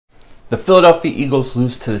The Philadelphia Eagles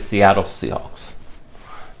lose to the Seattle Seahawks.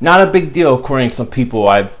 Not a big deal according to some people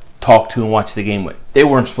I've talked to and watched the game with. They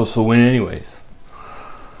weren't supposed to win anyways.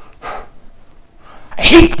 I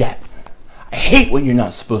hate that. I hate when you're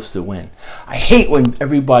not supposed to win. I hate when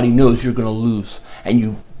everybody knows you're going to lose and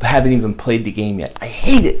you haven't even played the game yet. I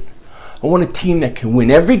hate it. I want a team that can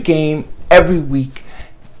win every game, every week,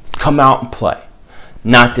 come out and play.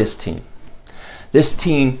 Not this team. This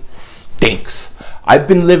team stinks. I've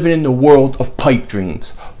been living in the world of pipe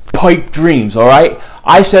dreams. Pipe dreams, all right?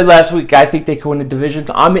 I said last week I think they can win the division.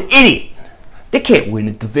 I'm an idiot. They can't win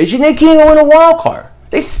the division. They can't win a wild card.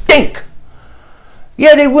 They stink.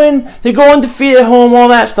 Yeah, they win. They go undefeated at home, all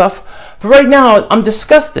that stuff. But right now, I'm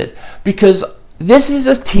disgusted because this is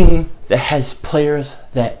a team that has players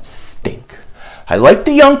that stink. I like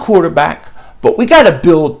the young quarterback, but we got to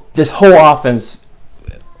build this whole offense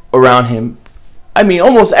around him. I mean,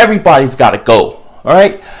 almost everybody's got to go. All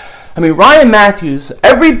right? I mean, Ryan Matthews,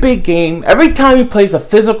 every big game, every time he plays a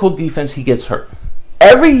physical defense, he gets hurt.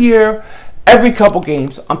 Every year, every couple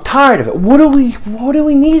games, I'm tired of it. What do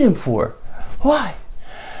we need him for? Why?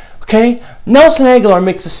 Okay? Nelson Aguilar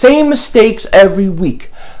makes the same mistakes every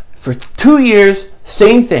week. For 2 years,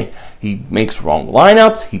 same thing. He makes wrong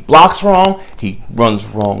lineups, he blocks wrong, he runs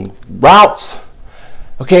wrong routes.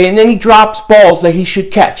 Okay, and then he drops balls that he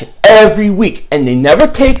should catch every week. And they never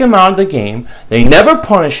take him out of the game. They never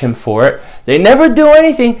punish him for it. They never do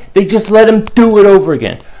anything. They just let him do it over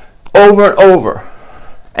again. Over and over.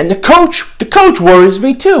 And the coach worries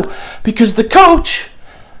me too. Because the coach,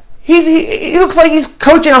 he looks like he's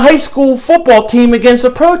coaching a high school football team against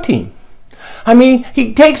a pro team. I mean,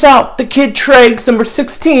 he takes out the kid Treggs, number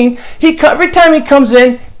 16. Every time he comes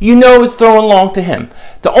in, you know it's throwing long to him.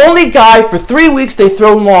 The only guy for 3 weeks they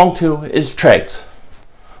throw long to is Treggs.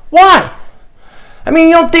 Why? I mean,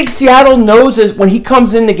 you don't think Seattle knows as when he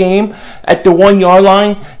comes in the game at the 1 yard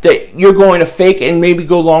line that you're going to fake and maybe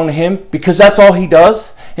go long to him because that's all he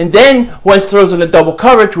does? And then Wentz throws in a double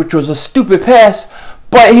coverage, which was a stupid pass,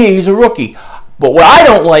 but he's a rookie. But what I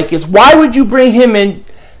don't like is why would you bring him in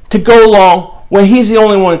to go long when he's the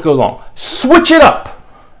only one to go long? Switch it up.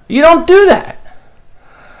 You don't do that.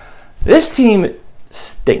 This team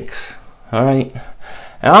stinks, all right?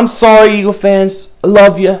 And I'm sorry, Eagle fans. I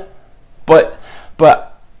love you, but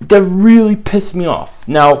they really pissed me off.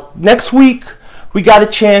 Now, next week, we got a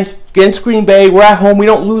chance against Green Bay. We're at home. We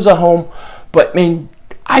don't lose at home. But, man,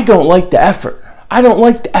 I don't like the effort. I don't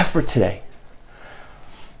like the effort today.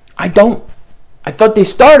 I don't. I thought they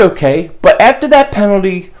started okay, but after that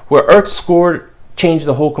penalty where Ertz scored, changed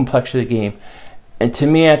the whole complexion of the game. And to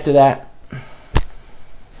me, after that,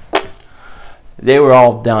 they were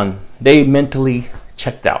all done. They mentally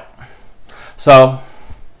checked out. So,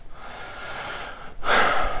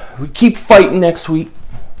 we keep fighting next week.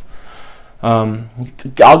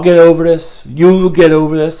 I'll get over this. You will get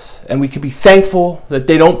over this. And we can be thankful that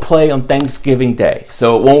they don't play on Thanksgiving Day.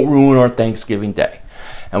 So it won't ruin our Thanksgiving Day.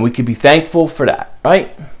 And we can be thankful for that,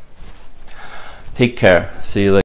 right? Take care. See you later.